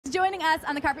joining us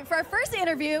on the carpet for our first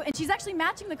interview, and she's actually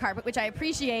matching the carpet, which I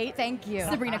appreciate. Thank you.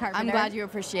 Sabrina Carpenter. I'm glad you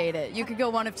appreciate it. You could go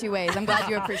one of two ways. I'm glad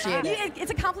you appreciate it.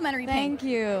 It's a complimentary pink. Thank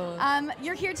you.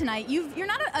 You're here tonight. You're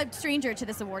not a stranger to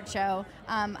this award show.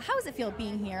 How does it feel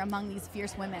being here among these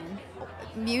fierce women?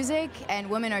 Music and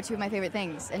women are two of my favorite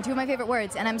things and two of my favorite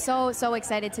words, and I'm so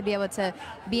excited to be able to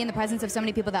be in the presence of so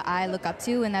many people that I look up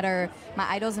to and that are my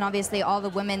idols, and obviously all the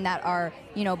women that are,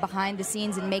 you know, behind the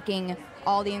scenes and making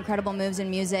all the incredible moves in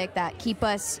music that keep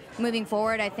us moving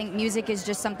forward. I think music is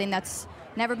just something that's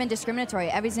never been discriminatory.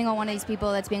 Every single one of these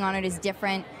people that's being honored is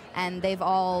different, and they've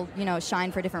all, you know,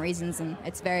 shined for different reasons, and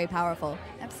it's very powerful.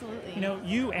 Absolutely. You know,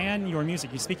 you and your music,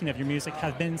 speaking of your music,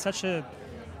 have been such an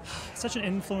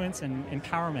influence and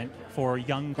empowerment for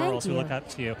young girls who look up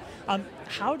to you.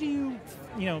 How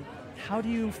do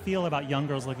you feel about young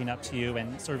girls looking up to you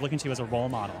and sort of looking to you as a role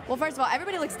model? Well, first of all,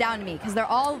 everybody looks down to me because they're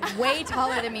all way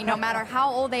taller than me, no matter how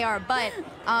old they are. But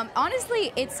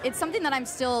honestly, it's something that I'm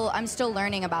still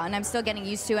learning about and I'm still getting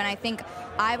used to. And I think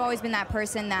I've always been that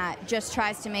person that just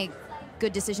tries to make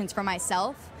good decisions for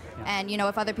myself. Yeah. And you know,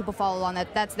 if other people follow along,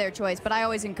 that's their choice. But I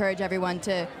always encourage everyone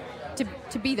to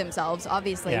be themselves,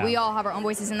 obviously. Yeah. We all have our own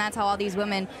voices, and that's how all these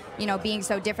women, you know, being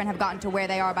so different, have gotten to where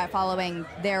they are by following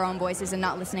their own voices and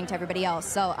not listening to everybody else.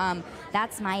 So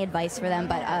that's my advice for them,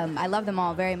 but I love them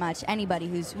all very much. Anybody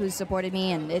who's supported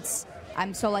me, and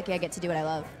I'm so lucky I get to do what I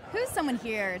love. Who's someone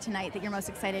here tonight that you're most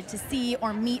excited to see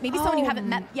or meet? Maybe someone you haven't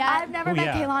met yet? I've never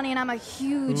met Kehlani, and I'm a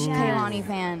huge Kehlani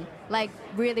fan. Like,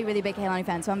 really, really big Kehlani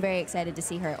fan, so I'm very excited to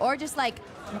see her. Or just, like,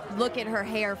 look at her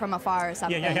hair from afar or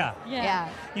something. Yeah.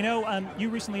 You know, you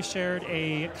recently shared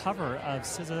a cover of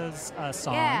SZA's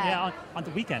song on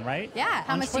The Weeknd, right? Yeah.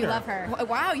 How much do you love her?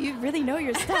 Wow, you really know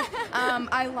your stuff.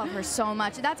 I love her so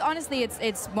much. That's honestly,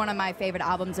 it's one of my favorite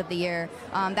albums of the year.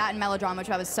 That and Melodrama, which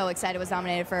I was so excited was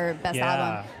nominated for Best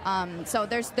Album. So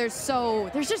there's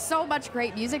just so much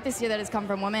great music this year that has come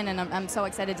from women, and I'm so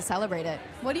excited to celebrate it.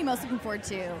 What are you most looking forward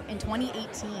to in 2018?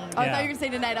 Oh, I thought you were going to say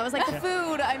tonight. I was like, the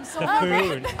food. I'm so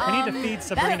food. I need to feed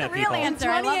Sabrina that's the real people.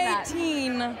 answer. In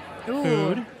 2018,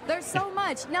 food. There's so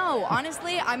much. No,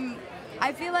 honestly,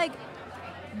 I feel like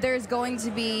there's going to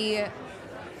be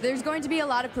a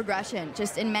lot of progression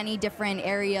just in many different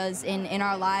areas in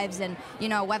our lives, and you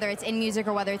know, whether it's in music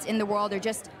or whether it's in the world or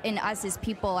just in us as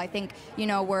people. I think, you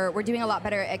know, we're doing a lot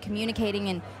better at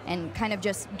communicating and kind of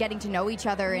just getting to know each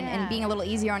other and being a little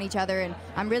easier on each other, and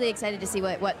I'm really excited to see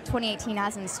what 2018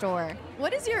 has in store.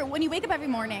 What is when you wake up every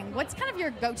morning, what's kind of your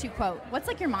go-to quote? What's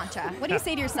like your mantra? What do you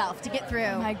say to yourself to get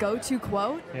through? My go-to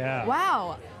quote? Yeah.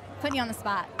 Wow. Putting you on the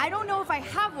spot. I don't know if I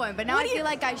have one, but now I feel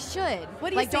like I should.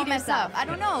 What do you say don't to mess yourself? up. I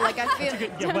don't know. Like I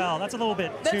feel. Well, that's a little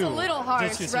bit. That's a little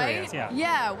harsh, too right? serious, yeah.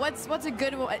 Yeah. What's a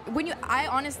good one? I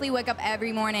honestly wake up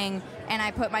every morning and I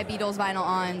put my Beatles vinyl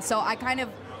on, so I kind of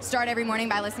start every morning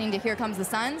by listening to Here Comes the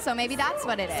Sun. So maybe that's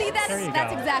what it is. See, that's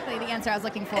exactly the answer I was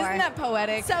looking for. Isn't that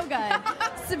poetic? So good.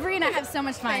 Sabrina, have so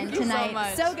much fun Thank you tonight. so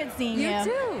much. So good seeing you. You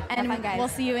too. And have fun, guys. we'll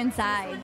see you inside.